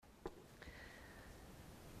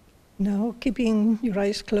Now, keeping your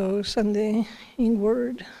eyes closed and the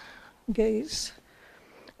inward gaze,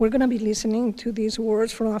 we're going to be listening to these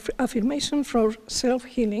words from Affirmation for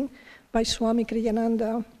Self-Healing by Swami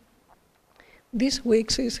Kriyananda. This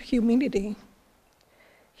week's is humility.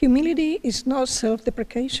 Humility is not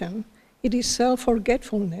self-deprecation. It is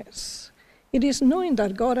self-forgetfulness. It is knowing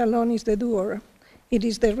that God alone is the doer. It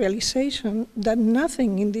is the realization that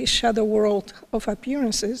nothing in this shadow world of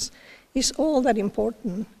appearances is all that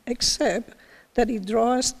important, except that it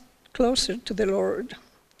draws closer to the Lord.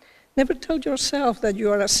 Never tell yourself that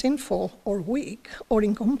you are sinful or weak or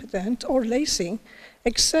incompetent or lazy,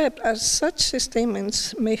 except as such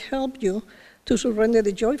statements may help you to surrender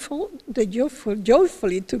joyfully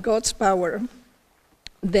to God's power.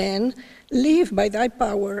 Then live by thy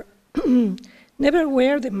power. Never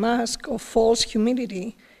wear the mask of false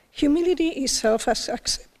humility. Humility is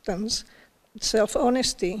self-acceptance,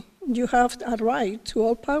 self-honesty. You have a right to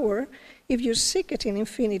all power if you seek it in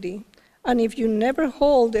infinity, and if you never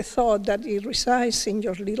hold the thought that it resides in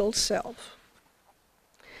your little self.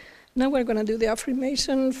 Now we're going to do the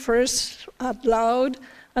affirmation first out loud,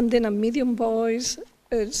 and then a medium voice,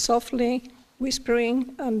 softly,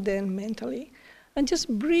 whispering, and then mentally. And just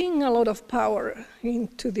bring a lot of power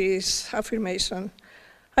into this affirmation.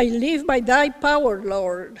 I live by thy power,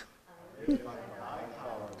 Lord.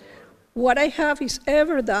 What I have is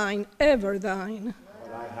ever thine, ever thine.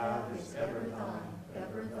 What I have is ever thine,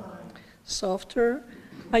 ever thine. Softer.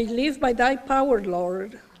 I live by thy power,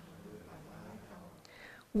 Lord.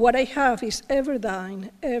 What I have is ever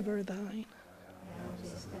thine, ever thine.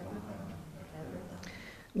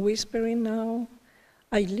 Whispering now.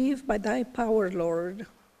 I live by thy power, Lord.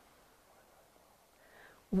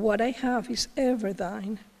 What I have is ever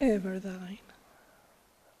thine, ever thine.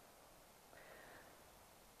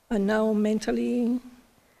 And now mentally,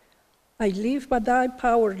 I live by thy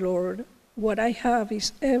power, Lord. What I have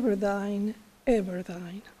is ever thine, ever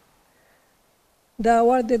thine. Thou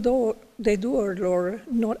art the doer, Lord,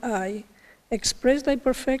 not I. Express thy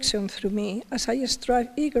perfection through me as I strive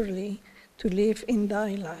eagerly to live in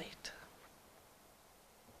thy light.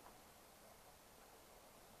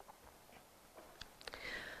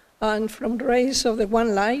 And from Rays of the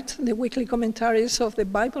One Light, the weekly commentaries of the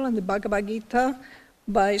Bible and the Bhagavad Gita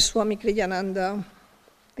by Swami Kriyananda.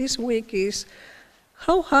 This week is,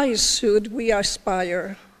 how high should we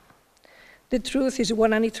aspire? The truth is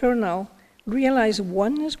one and eternal. Realize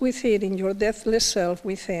oneness with it in your deathless self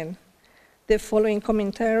within. The following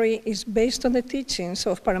commentary is based on the teachings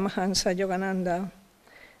of Paramahansa Yogananda.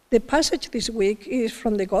 The passage this week is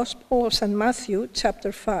from the Gospel of St. Matthew,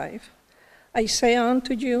 chapter 5. I say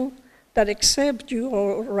unto you that except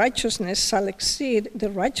your righteousness shall exceed the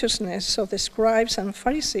righteousness of the scribes and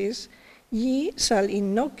Pharisees, ye shall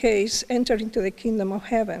in no case enter into the kingdom of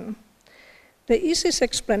heaven. The easiest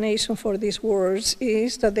explanation for these words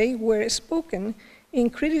is that they were spoken in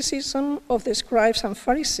criticism of the scribes and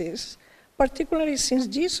Pharisees, particularly since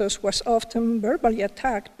Jesus was often verbally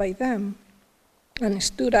attacked by them and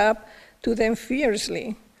stood up to them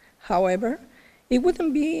fiercely. However, it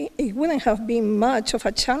wouldn't have been much of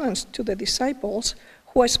a challenge to the disciples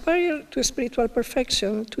who aspired to spiritual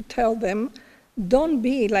perfection to tell them, don't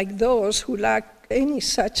be like those who lack any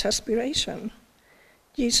such aspiration.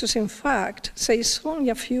 Jesus, in fact, says only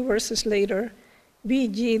a few verses later, be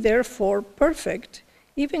ye therefore perfect,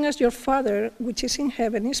 even as your Father which is in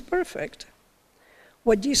heaven is perfect.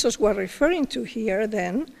 What Jesus was referring to here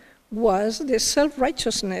then was the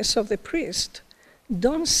self-righteousness of the priest.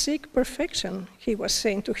 Don't seek perfection, he was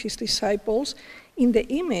saying to his disciples, in the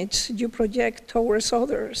image you project towards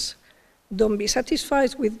others. Don't be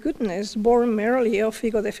satisfied with goodness born merely of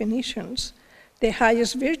ego definitions. The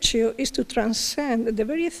highest virtue is to transcend the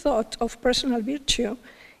very thought of personal virtue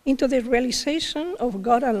into the realization of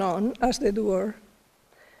God alone as the doer.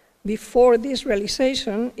 Before this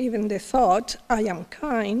realization, even the thought, I am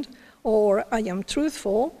kind, or I am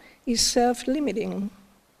truthful, is self-limiting.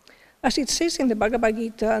 As it says in the Bhagavad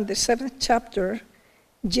Gita, the 7th chapter,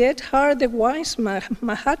 yet hard the wise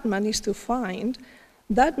Mahatman is to find,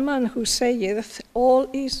 that man who saith, all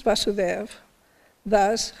is Vasudev.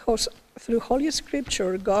 Thus, through Holy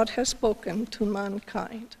Scripture, God has spoken to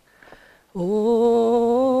mankind. Om,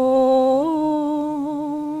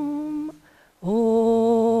 Om,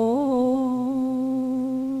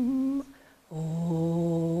 Om.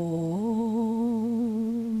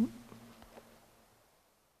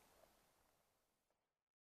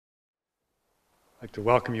 I'd like to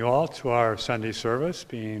welcome you all to our Sunday service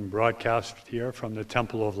being broadcast here from the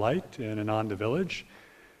Temple of Light in Ananda Village.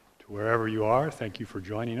 To wherever you are, thank you for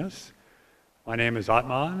joining us. My name is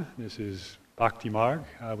Atman. This is Bhakti Marg.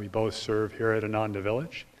 We both serve here at Ananda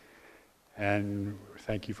Village, and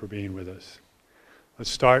thank you for being with us.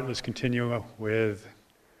 Let's continue with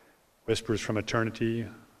Whispers from Eternity,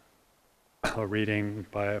 a reading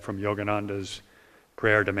from Yogananda's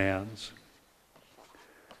Prayer Demands.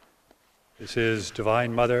 This is,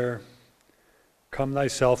 Divine Mother, come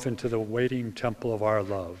thyself into the waiting temple of our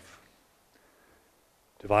love.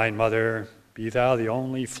 Divine Mother, be thou the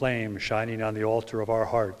only flame shining on the altar of our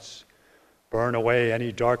hearts. Burn away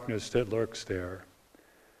any darkness that lurks there.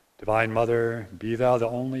 Divine Mother, be thou the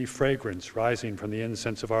only fragrance rising from the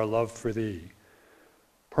incense of our love for thee.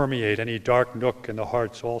 Permeate any dark nook in the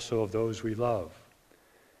hearts also of those we love.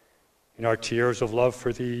 In our tears of love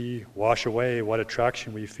for thee, wash away what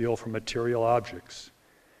attraction we feel for material objects.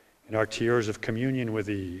 In our tears of communion with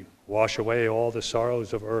thee, wash away all the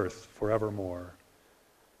sorrows of earth forevermore.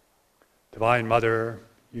 Divine Mother,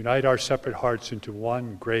 unite our separate hearts into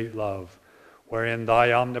one great love, wherein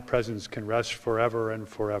thy omnipresence can rest forever and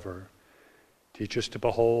forever. Teach us to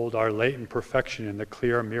behold our latent perfection in the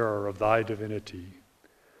clear mirror of thy divinity.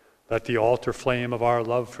 Let the altar flame of our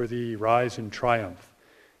love for thee rise in triumph,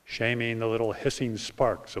 shaming the little hissing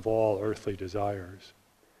sparks of all earthly desires.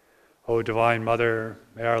 O Divine Mother,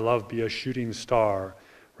 may our love be a shooting star,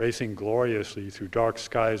 racing gloriously through dark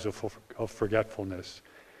skies of forgetfulness,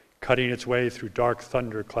 cutting its way through dark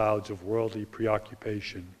thunderclouds of worldly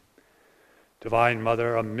preoccupation. Divine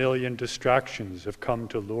Mother, a million distractions have come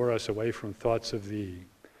to lure us away from thoughts of thee.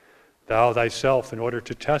 Thou thyself, in order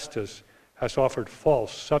to test us, hast offered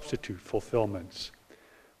false substitute fulfillments,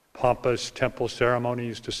 pompous temple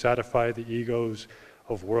ceremonies to satisfy the egos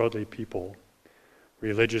of worldly people,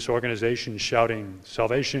 religious organizations shouting,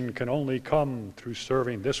 salvation can only come through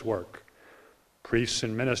serving this work, priests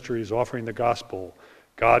and ministries offering the gospel,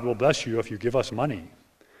 God will bless you if you give us money.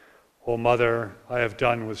 O Mother, I have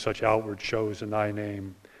done with such outward shows in thy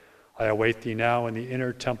name. I await thee now in the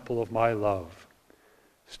inner temple of my love.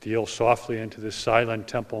 Steal softly into this silent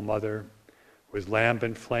temple, Mother. With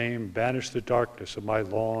lambent flame, banish the darkness of my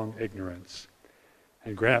long ignorance,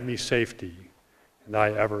 and grant me safety in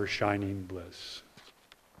thy ever-shining bliss.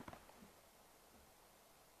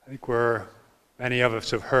 I think many of us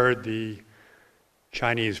have heard the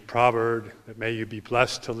Chinese proverb that may you be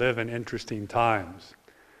blessed to live in interesting times.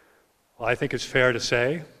 Well, I think it's fair to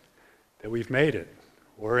say that we've made it.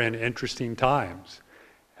 We're in interesting times,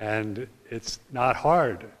 and it's not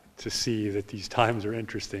hard to see that these times are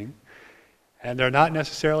interesting. And they're not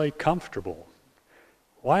necessarily comfortable.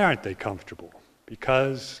 Why aren't they comfortable?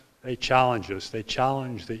 Because they challenge us. They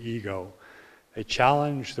challenge the ego. They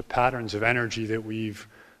challenge the patterns of energy that we've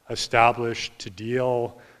established to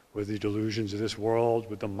deal with the delusions of this world,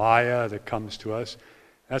 with the Maya that comes to us.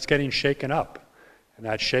 That's getting shaken up. And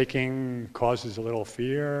that shaking causes a little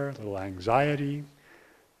fear, a little anxiety.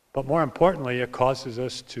 But more importantly, it causes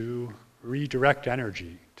us to redirect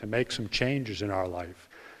energy, to make some changes in our life.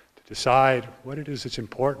 Decide what it is that's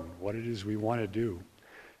important, what it is we want to do,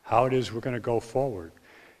 how it is we're going to go forward.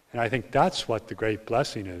 And I think that's what the great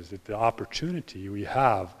blessing is, that the opportunity we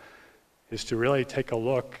have is to really take a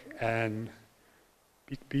look and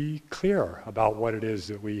be clear about what it is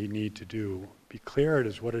that we need to do. Be clear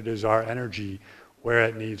as what it is our energy, where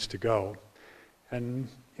it needs to go. And,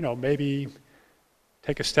 maybe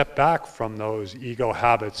take a step back from those ego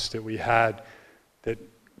habits that we had that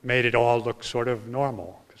made it all look sort of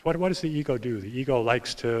normal. What does the ego do? The ego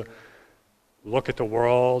likes to look at the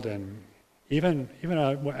world, and even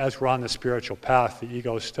as we're on the spiritual path, the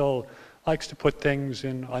ego still likes to put things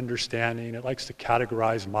in understanding. It likes to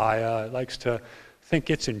categorize Maya. It likes to think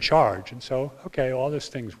it's in charge. And so, okay, all these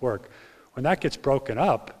things work. When that gets broken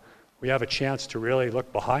up, we have a chance to really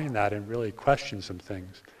look behind that and really question some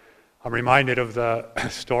things. I'm reminded of the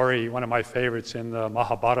story, one of my favorites in the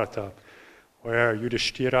Mahabharata, where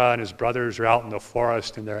Yudhishthira and his brothers are out in the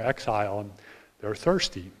forest in their exile, and they're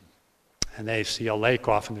thirsty. And they see a lake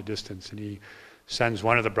off in the distance, and he sends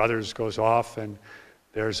one of the brothers, goes off, and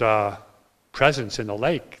there's a presence in the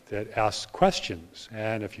lake that asks questions.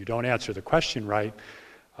 And if you don't answer the question right,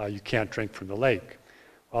 you can't drink from the lake.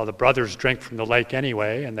 Well, the brothers drink from the lake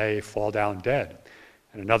anyway, and they fall down dead.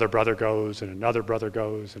 And another brother goes, and another brother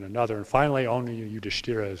goes, and another, and finally only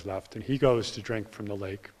Yudhishthira is left, and he goes to drink from the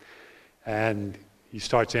lake. And he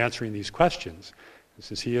starts answering these questions. And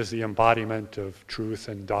since he is the embodiment of truth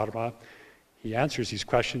and dharma, he answers these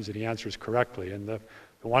questions and he answers correctly. And the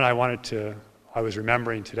one I was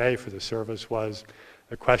remembering today for the service was,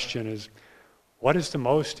 the question is, what is the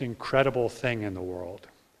most incredible thing in the world?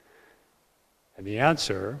 And the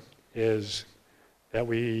answer is that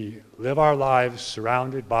we live our lives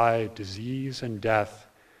surrounded by disease and death,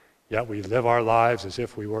 yet we live our lives as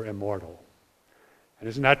if we were immortal. And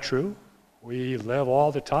isn't that true? We live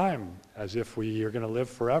all the time as if we are going to live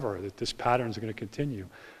forever, that this pattern is going to continue.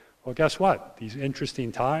 Well, guess what? These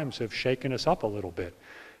interesting times have shaken us up a little bit.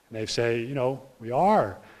 And they say, we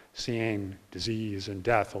are seeing disease and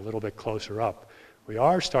death a little bit closer up. We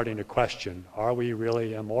are starting to question, are we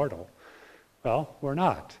really immortal? Well, we're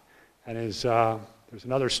not. And there's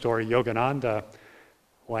another story, Yogananda,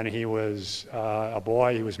 when he was a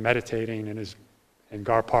boy, he was meditating in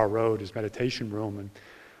Garpar Road, his meditation room, and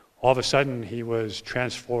all of a sudden he was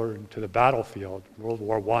transferred to the battlefield. World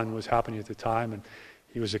War I was happening at the time, and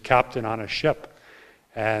he was a captain on a ship,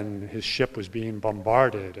 and his ship was being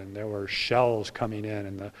bombarded, and there were shells coming in,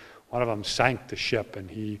 and one of them sank the ship, and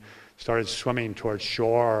he started swimming towards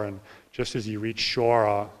shore, and just as he reached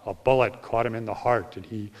shore, a bullet caught him in the heart, and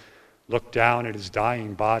he looked down at his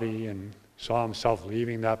dying body and saw himself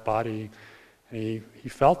leaving that body, and he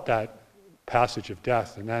felt that passage of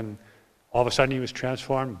death, and then all of a sudden he was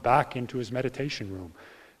transformed back into his meditation room.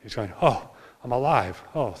 He's going, oh, I'm alive.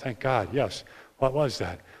 Oh, thank God, yes. What was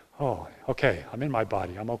that? Oh, okay, I'm in my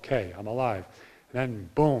body. I'm okay, I'm alive. And then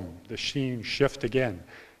boom, the scene shifted again,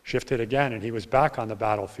 and he was back on the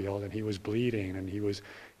battlefield, and he was bleeding, and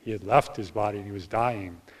he had left his body, and he was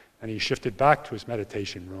dying. And he shifted back to his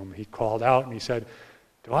meditation room. He called out and he said,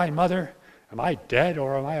 Divine Mother, am I dead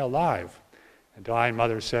or am I alive? And Divine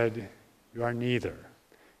Mother said, you are neither.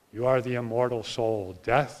 You are the immortal soul.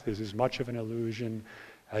 Death is as much of an illusion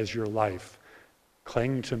as your life.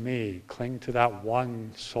 Cling to me, cling to that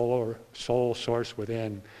one soul source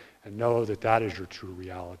within, and know that that is your true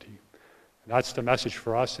reality. And that's the message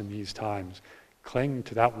for us in these times. Cling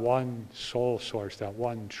to that one soul source, that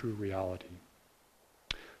one true reality.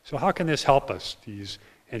 So how can this help us, these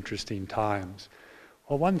interesting times?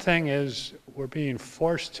 Well, one thing is we're being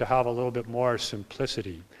forced to have a little bit more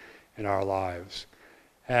simplicity in our lives.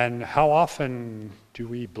 And how often do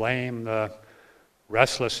we blame the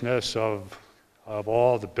restlessness of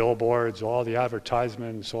all the billboards, all the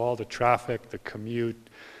advertisements, all the traffic, the commute,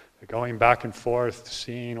 the going back and forth,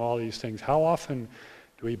 seeing all these things? How often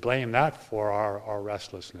do we blame that for our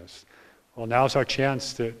restlessness? Well, now's our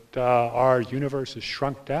chance that our universe is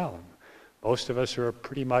shrunk down. Most of us are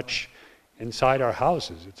pretty much inside our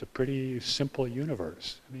houses. It's a pretty simple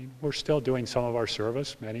universe. I mean, we're still doing some of our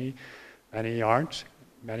service. Many aren't.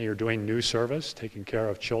 Many are doing new service, taking care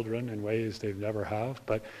of children in ways they never have.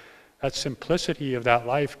 But that simplicity of that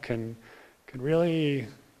life can really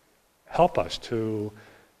help us to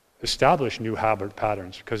establish new habit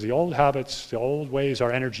patterns, because the old habits, the old ways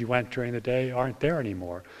our energy went during the day aren't there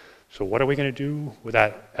anymore. So what are we going to do with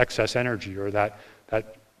that excess energy, or that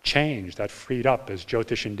change, that freed up, as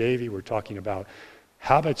Jyotish and Devi were talking about?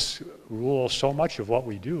 Habits rule so much of what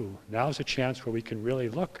we do. Now's a chance where we can really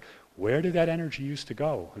look, where did that energy used to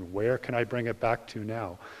go, and where can I bring it back to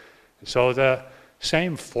now? And so the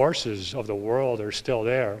same forces of the world are still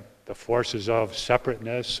there. The forces of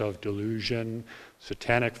separateness, of delusion,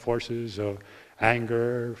 satanic forces of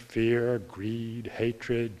anger, fear, greed,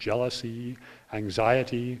 hatred, jealousy,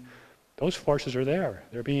 anxiety. Those forces are there.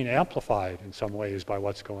 They're being amplified in some ways by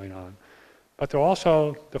what's going on. But they're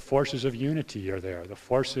also the forces of unity are there, the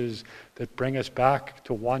forces that bring us back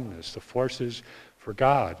to oneness, the forces for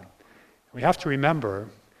God. We have to remember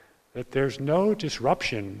that there's no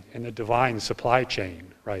disruption in the divine supply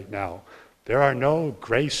chain right now. There are no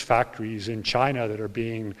grace factories in China that are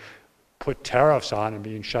being put tariffs on and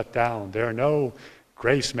being shut down. There are no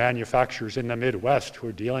grace manufacturers in the Midwest who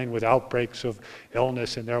are dealing with outbreaks of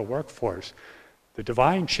illness in their workforce. The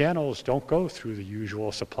divine channels don't go through the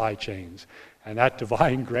usual supply chains, and that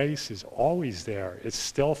divine grace is always there. It's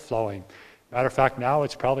still flowing. Matter of fact, now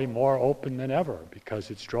it's probably more open than ever because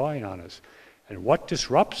it's drawing on us. And what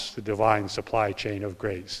disrupts the divine supply chain of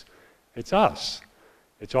grace? It's us.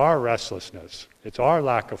 It's our restlessness. It's our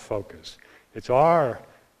lack of focus. It's our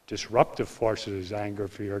disruptive forces, anger,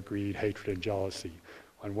 fear, greed, hatred, and jealousy.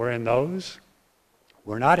 When we're in those,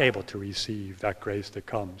 we're not able to receive that grace that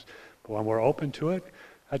comes. But when we're open to it,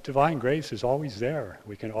 that divine grace is always there.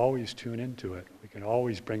 We can always tune into it. We can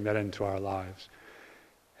always bring that into our lives.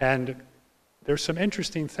 And there's some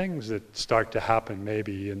interesting things that start to happen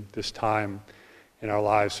maybe in this time in our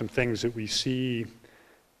lives, some things that we see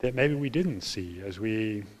that maybe we didn't see as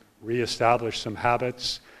we reestablish some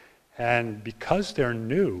habits. And because they're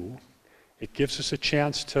new, it gives us a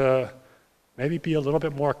chance to maybe be a little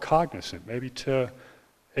bit more cognizant, maybe to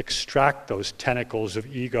extract those tentacles of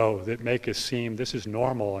ego that make us seem this is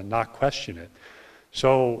normal and not question it.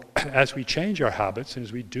 So as we change our habits and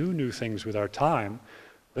as we do new things with our time,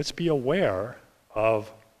 let's be aware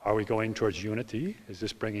of Are we going towards unity? Is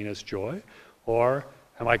this bringing us joy? Or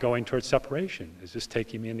am I going towards separation? Is this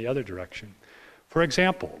taking me in the other direction? For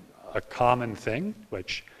example, a common thing,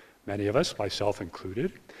 which many of us, myself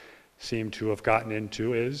included, seem to have gotten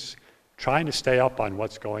into is trying to stay up on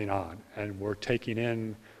what's going on. And we're taking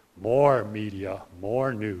in more media,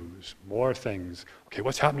 more news, more things. Okay,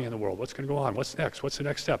 what's happening in the world? What's going to go on? What's next? What's the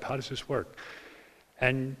next step? How does this work?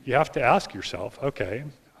 And you have to ask yourself, okay,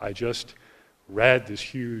 I just read this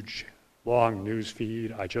huge, long news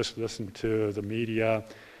feed. I just listened to the media.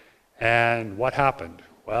 And what happened?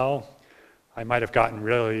 Well, I might have gotten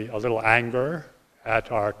really a little anger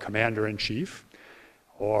at our commander-in-chief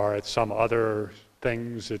or at some other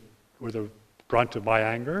things that were the brunt of my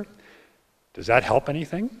anger. Does that help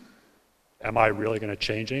anything? Am I really going to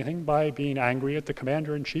change anything by being angry at the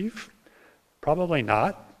commander-in-chief? Probably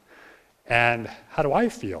not. And how do I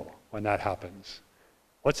feel when that happens?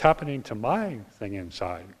 What's happening to my thing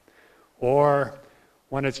inside? Or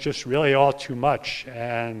when it's just really all too much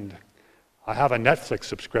and I have a Netflix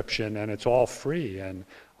subscription and it's all free and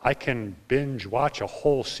I can binge watch a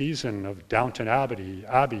whole season of Downton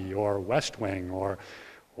Abbey or West Wing or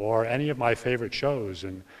any of my favorite shows,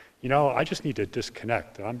 and I just need to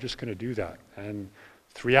disconnect. I'm just going to do that. And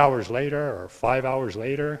 3 hours later or 5 hours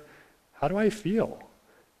later, how do I feel?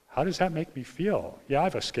 How does that make me feel? Yeah,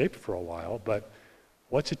 I've escaped for a while, but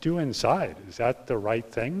what's it do inside? Is that the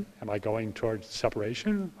right thing? Am I going toward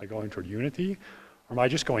separation? Am I going toward unity? Or am I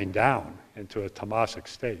just going down into a tamasic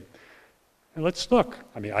state? And let's look.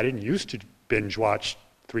 I didn't used to binge watch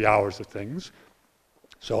 3 hours of things,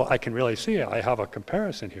 so I can really see it. I have a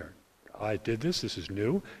comparison here. I did this is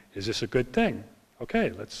new. Is this a good thing?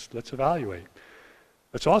 Okay, let's evaluate.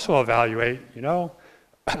 Let's also evaluate,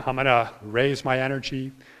 I'm going to raise my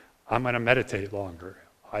energy. I'm going to meditate longer.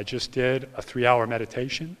 I just did a 3-hour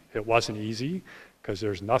meditation. It wasn't easy because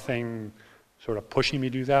there's nothing sort of pushing me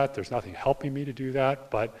to do that. There's nothing helping me to do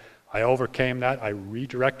that, but I overcame that. I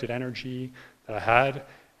redirected energy that I had,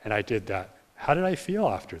 and I did that. How did I feel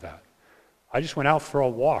after that? I just went out for a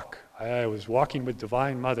walk. I was walking with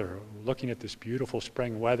Divine Mother, looking at this beautiful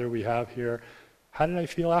spring weather we have here. How did I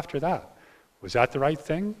feel after that? Was that the right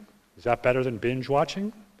thing? Is that better than binge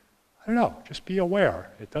watching? I don't know. Just be aware.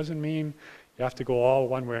 It doesn't mean you have to go all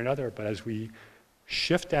one way or another, but as we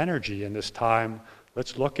shift energy in this time,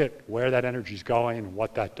 let's look at where that energy is going and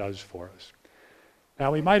what that does for us.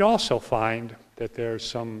 Now, we might also find that there's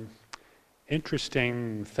some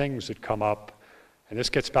interesting things that come up, and this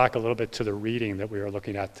gets back a little bit to the reading that we were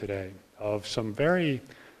looking at today, of some very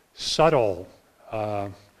subtle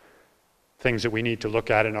things that we need to look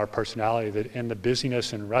at in our personality, that in the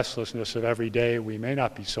busyness and restlessness of every day, we may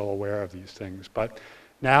not be so aware of these things. But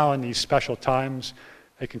now in these special times,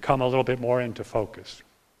 they can come a little bit more into focus.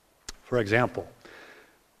 For example,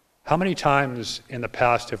 how many times in the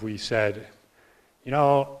past have we said,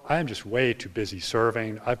 I am just way too busy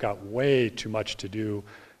serving. I've got way too much to do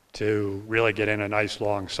to really get in a nice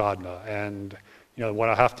long sadhana. And, what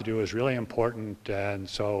I have to do is really important. And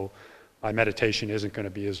so my meditation isn't going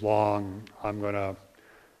to be as long. I've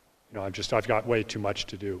got way too much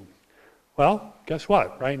to do. Well, guess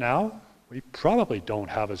what? Right now, we probably don't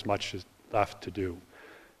have as much left to do.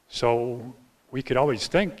 So we could always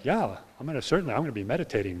think, yeah, I'm going to be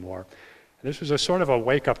meditating more. And this was a sort of a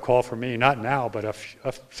wake-up call for me, not now, but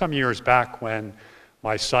some years back when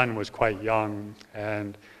my son was quite young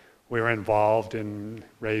and we were involved in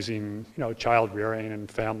raising, child rearing and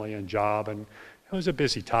family and job, and it was a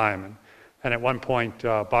busy time. And at one point,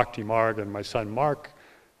 Bhakti Marg and my son Mark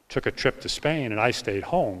took a trip to Spain, and I stayed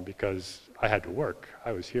home because I had to work.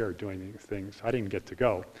 I was here doing these things. I didn't get to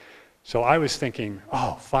go. So I was thinking,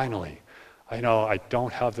 oh, finally, I know I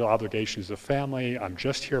don't have the obligations of family. I'm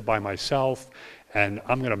just here by myself, and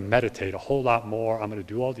I'm going to meditate a whole lot more. I'm going to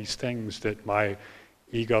do all these things that my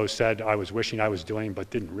ego said I was wishing I was doing but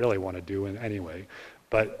didn't really want to do anyway.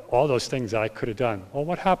 But all those things that I could have done, well,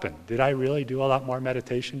 what happened? Did I really do a lot more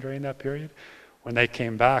meditation during that period? When they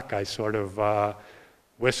came back, I sort of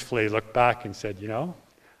wistfully looked back and said,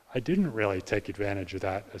 I didn't really take advantage of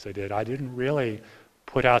that as I did. I didn't really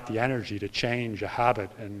put out the energy to change a habit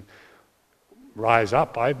and rise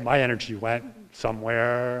up. My energy went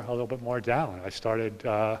somewhere a little bit more down. I started,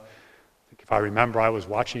 if I remember, I was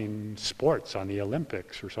watching sports on the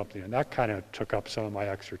Olympics or something, and that kind of took up some of my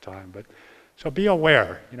extra time. So be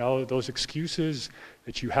aware, those excuses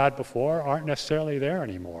that you had before aren't necessarily there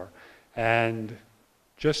anymore. And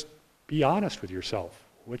just be honest with yourself.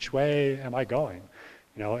 Which way am I going?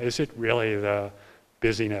 Is it really the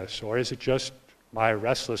busyness, or is it just my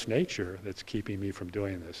restless nature that's keeping me from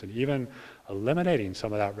doing this? And even eliminating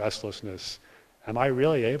some of that restlessness Am I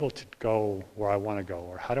really able to go where I want to go,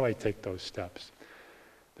 or how do I take those steps?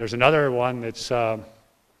 There's another one that's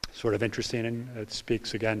sort of interesting, and it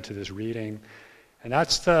speaks again to this reading, and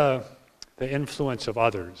that's the influence of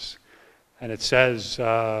others. And it says,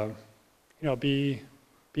 be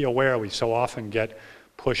aware. We so often get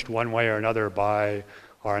pushed one way or another by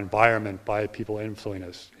our environment, by people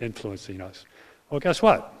influencing us. Well, guess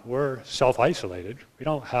what? We're self-isolated. We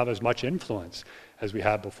don't have as much influence as we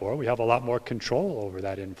had before. We have a lot more control over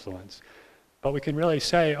that influence. But we can really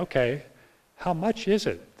say, okay, how much is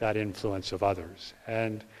it, that influence of others?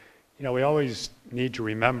 And we always need to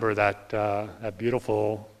remember that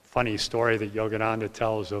beautiful, funny story that Yogananda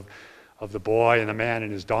tells of the boy and the man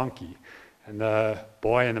and his donkey. And the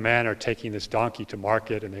boy and the man are taking this donkey to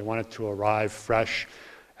market, and they want it to arrive fresh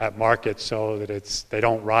at market so that they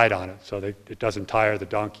don't ride on it, so it doesn't tire the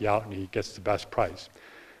donkey out and he gets the best price.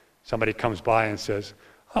 Somebody comes by and says,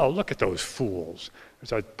 "Oh, look at those fools.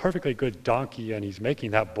 There's a perfectly good donkey and he's making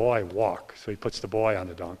that boy walk." So he puts the boy on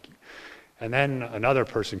the donkey. And then another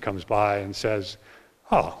person comes by and says,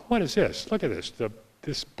 "Oh, what is this? Look at this.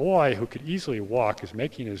 This boy who could easily walk is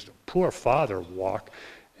making his poor father walk.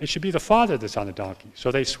 It should be the father that's on the donkey." So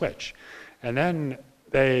they switch. And then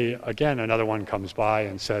another one comes by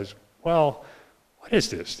and says, "Well, what is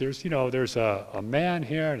this? There's a man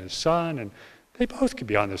here and his son, and they both could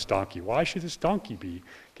be on this donkey. Why should this donkey be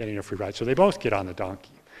getting a free ride?" So they both get on the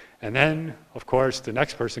donkey. And then, of course, the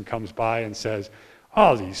next person comes by and says,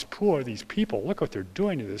 "Oh, these people, look what they're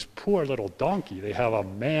doing to this poor little donkey. They have a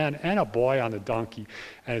man and a boy on the donkey,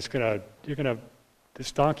 and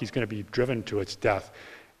this donkey's gonna be driven to its death."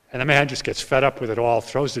 And the man just gets fed up with it all,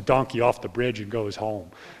 throws the donkey off the bridge and goes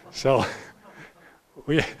home. So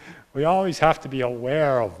we always have to be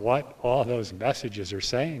aware of what all those messages are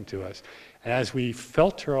saying to us. And as we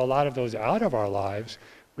filter a lot of those out of our lives,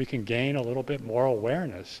 we can gain a little bit more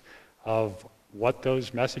awareness of what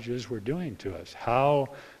those messages were doing to us, how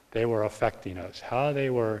they were affecting us, how they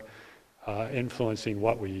were influencing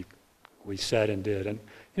what we said and did. And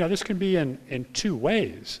this can be in two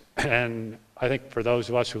ways. And I think for those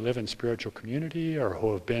of us who live in spiritual community or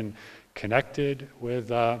who have been connected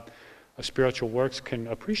with a spiritual works can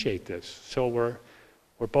appreciate this. So we're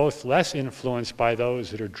both less influenced by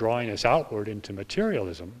those that are drawing us outward into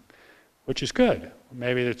materialism, which is good.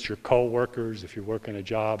 Maybe it's your co-workers if you're working a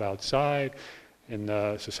job outside in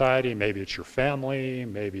the society. Maybe it's your family.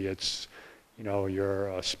 Maybe it's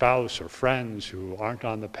your spouse or friends who aren't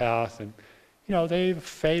on the path, and they've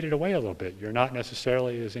faded away a little bit. You're not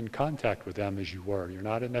necessarily as in contact with them as you were. You're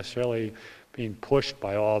not necessarily being pushed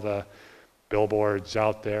by all the billboards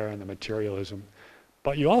out there and the materialism.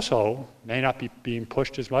 But you also may not be being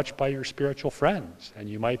pushed as much by your spiritual friends, and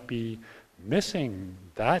you might be missing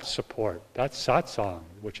that support, that satsang,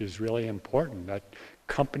 which is really important, that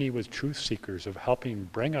company with truth seekers of helping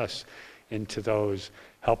bring us into those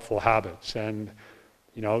helpful habits. And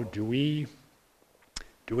do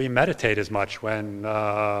we meditate as much when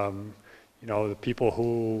the people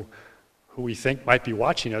who we think might be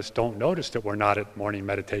watching us don't notice that we're not at morning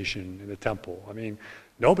meditation in the temple? I mean,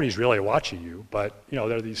 nobody's really watching you, but there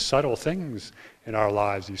are these subtle things in our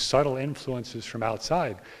lives, these subtle influences from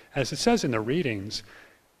outside. As it says in the readings,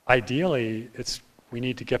 ideally we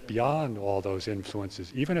need to get beyond all those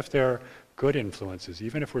influences, even if they're good influences,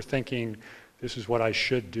 even if we're thinking this is what I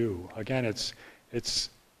should do. Again,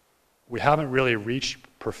 we haven't really reached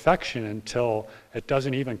perfection until it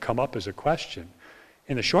doesn't even come up as a question.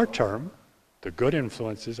 In the short term, the good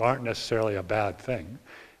influences aren't necessarily a bad thing.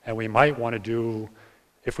 And we might want to do,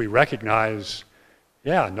 if we recognize,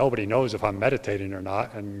 nobody knows if I'm meditating or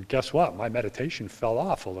not, and guess what? My meditation fell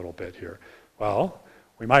off a little bit here. Well,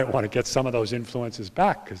 we might want to get some of those influences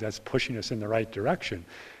back because that's pushing us in the right direction.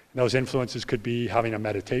 And those influences could be having a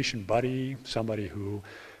meditation buddy, somebody who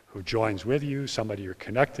joins with you, somebody you're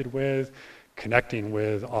connected with, connecting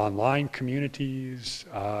with online communities.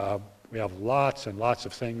 We have lots and lots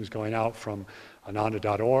of things going out from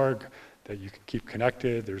ananda.org that you can keep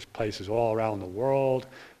connected. There's places all around the world.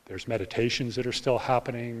 There's meditations that are still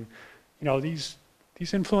happening. These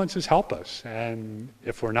influences help us. And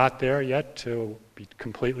if we're not there yet to be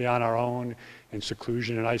completely on our own in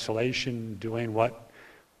seclusion and isolation, doing what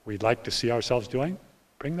we'd like to see ourselves doing,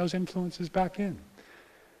 bring those influences back in.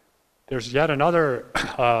 There's yet another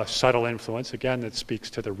subtle influence, again, that speaks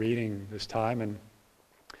to the reading this time. And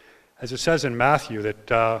as it says in Matthew,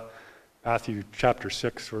 that Matthew chapter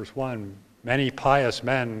 6, verse 1, many pious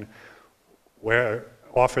men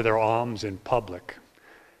offer their alms in public.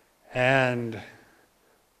 And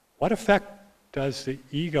what effect does the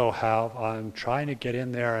ego have on trying to get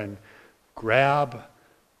in there and grab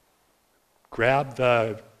grab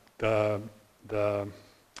just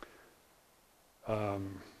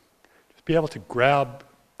be able to grab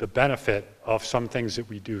the benefit of some things that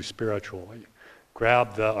we do spiritually.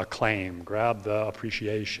 Grab the acclaim, grab the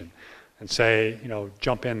appreciation, and say,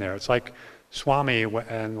 jump in there. It's like Swami,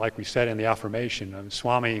 and like we said in the affirmation,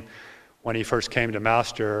 Swami, when he first came to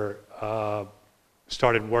Master,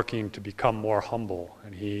 started working to become more humble,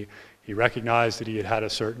 and he recognized that he had a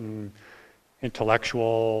certain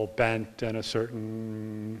intellectual bent and a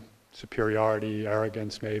certain superiority,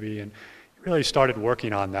 arrogance maybe, and he really started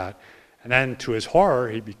working on that. And then to his horror,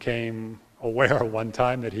 he became aware one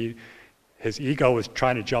time that his ego was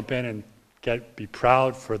trying to jump in and be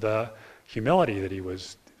proud for the humility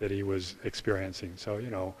that he was experiencing. So,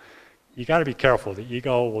 you got to be careful. The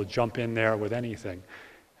ego will jump in there with anything.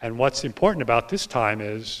 And what's important about this time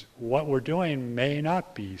is what we're doing may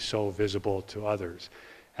not be so visible to others.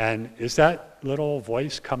 And is that little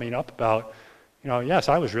voice coming up about, yes,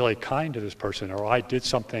 I was really kind to this person, or I did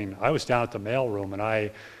something, I was down at the mailroom and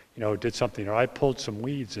I, did something, or I pulled some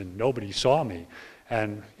weeds and nobody saw me.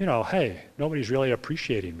 And, hey, nobody's really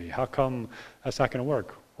appreciating me. How come that's not going to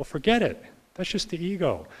work? Well, forget it. That's just the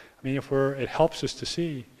ego. I mean, it helps us to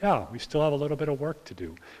see, we still have a little bit of work to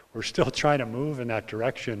do. We're still trying to move in that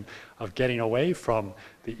direction of getting away from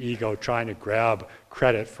the ego, trying to grab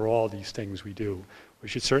credit for all these things we do. We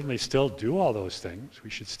should certainly still do all those things. We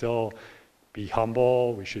should still be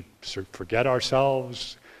humble. We should forget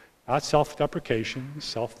ourselves, not self-deprecation,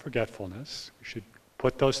 self-forgetfulness. We should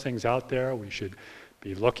put those things out there. We should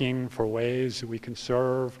be looking for ways that we can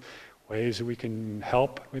serve, ways that we can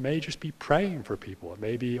help. We may just be praying for people. It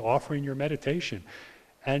may be offering your meditation.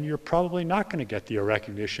 And you're probably not going to get the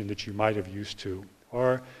recognition that you might have used to.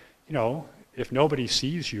 Or, if nobody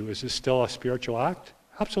sees you, is this still a spiritual act?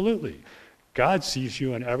 Absolutely. God sees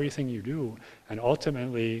you in everything you do. And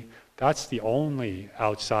ultimately, that's the only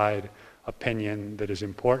outside opinion that is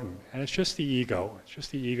important. And it's just the ego. It's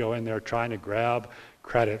just the ego in there trying to grab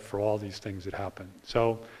credit for all these things that happen.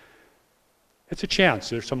 So it's a chance.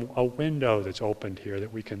 There's a window that's opened here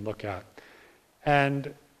that we can look at.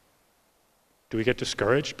 And do we get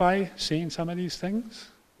discouraged by seeing some of these things?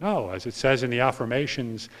 No. As it says in the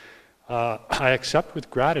affirmations, I accept with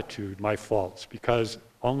gratitude my faults, because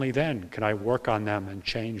only then can I work on them and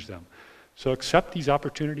change them. So accept these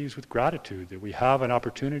opportunities with gratitude, that we have an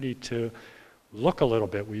opportunity to look a little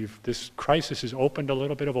bit. This crisis has opened a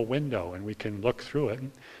little bit of a window, and we can look through it.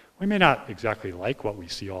 We may not exactly like what we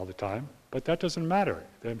see all the time, but that doesn't matter.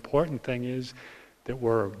 The important thing is that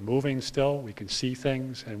we're moving still, we can see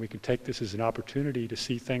things, and we can take this as an opportunity to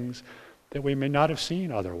see things that we may not have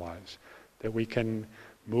seen otherwise, that we can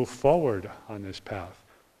move forward on this path.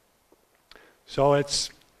 So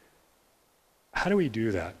how do we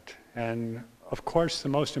do that? And of course, the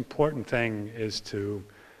most important thing is to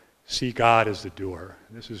see God as the doer.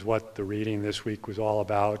 And this is what the reading this week was all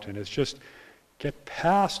about, and it's just get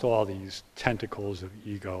past all these tentacles of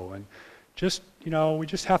ego, and just, we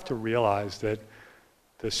just have to realize that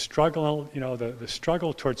the struggle, the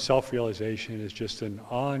struggle towards self-realization is just an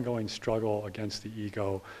ongoing struggle against the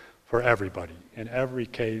ego for everybody, in every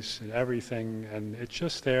case, in everything, and it's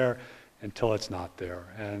just there until it's not there,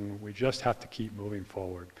 and we just have to keep moving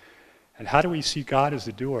forward. And how do we see God as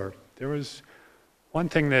the doer? There was one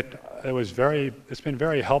thing it's been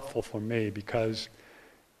very helpful for me, because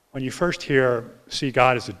when you first see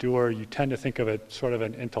God as a doer, you tend to think of it sort of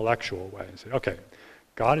an intellectual way. You say, okay,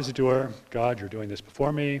 God is a doer. God, you're doing this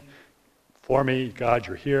before me. For me, God,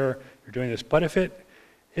 you're here. You're doing this. But if it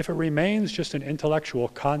remains just an intellectual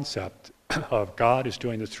concept of God is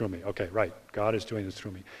doing this through me, okay, right, God is doing this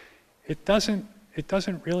through me, it doesn't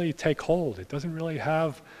really take hold. It doesn't really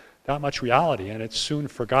have that much reality, and it's soon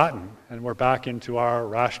forgotten, and we're back into our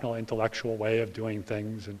rational, intellectual way of doing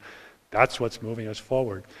things, and that's what's moving us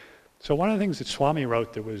forward. So one of the things that Swami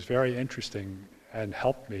wrote that was very interesting and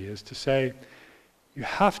helped me is to say, you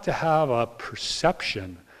have to have a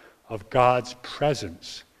perception of God's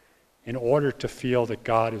presence in order to feel that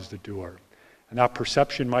God is the doer. And that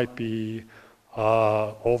perception might be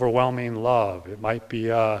overwhelming love. It might be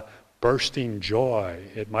a bursting joy.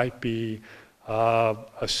 It might be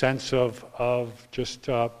a sense of just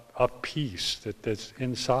a peace that's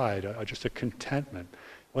inside, just a contentment.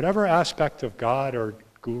 Whatever aspect of God or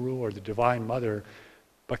Guru or the Divine Mother,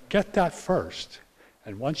 but get that first.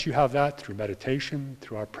 And once you have that through meditation,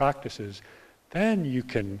 through our practices, then you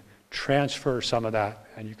can transfer some of that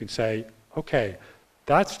and you can say, okay,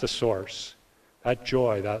 that's the source, that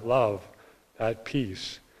joy, that love, that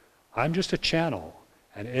peace. I'm just a channel,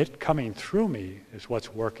 and it coming through me is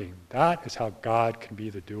what's working. That is how God can be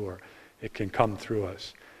the doer. It can come through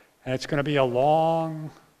us. And it's going to be a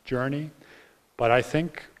long journey, but I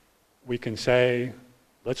think we can say,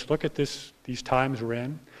 let's look at these times we're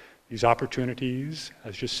in, these opportunities,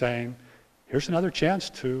 as just saying, here's another chance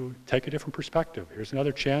to take a different perspective. Here's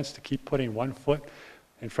another chance to keep putting one foot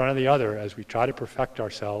in front of the other as we try to perfect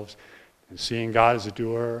ourselves and seeing God as a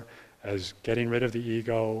doer, as getting rid of the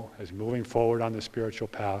ego, as moving forward on the spiritual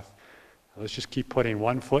path. Let's just keep putting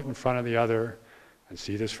one foot in front of the other and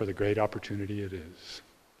see this for the great opportunity it is.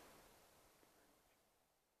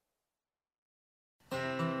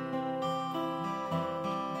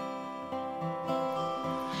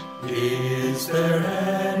 Is there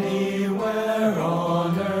anywhere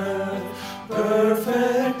on earth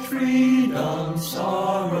perfect freedom,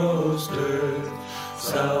 sorrow's dearth,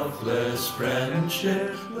 selfless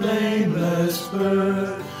friendship, blameless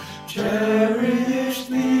birth? Cherish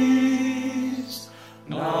these,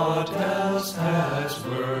 naught else has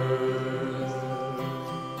worth.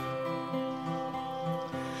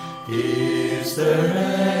 Is there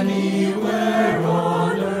anywhere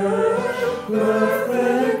on earth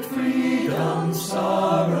perfect freedom,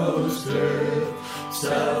 sorrow's dearth,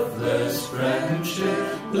 selfless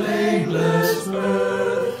friendship, blameless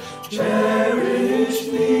birth? Cherish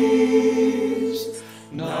these,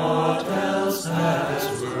 naught else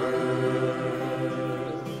has worth.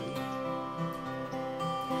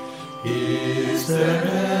 Is there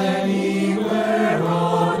anywhere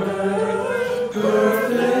on earth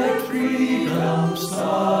perfect freedom,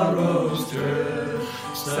 sorrow's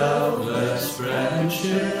dearth, selfless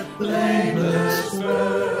friendship, blameless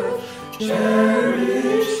birth?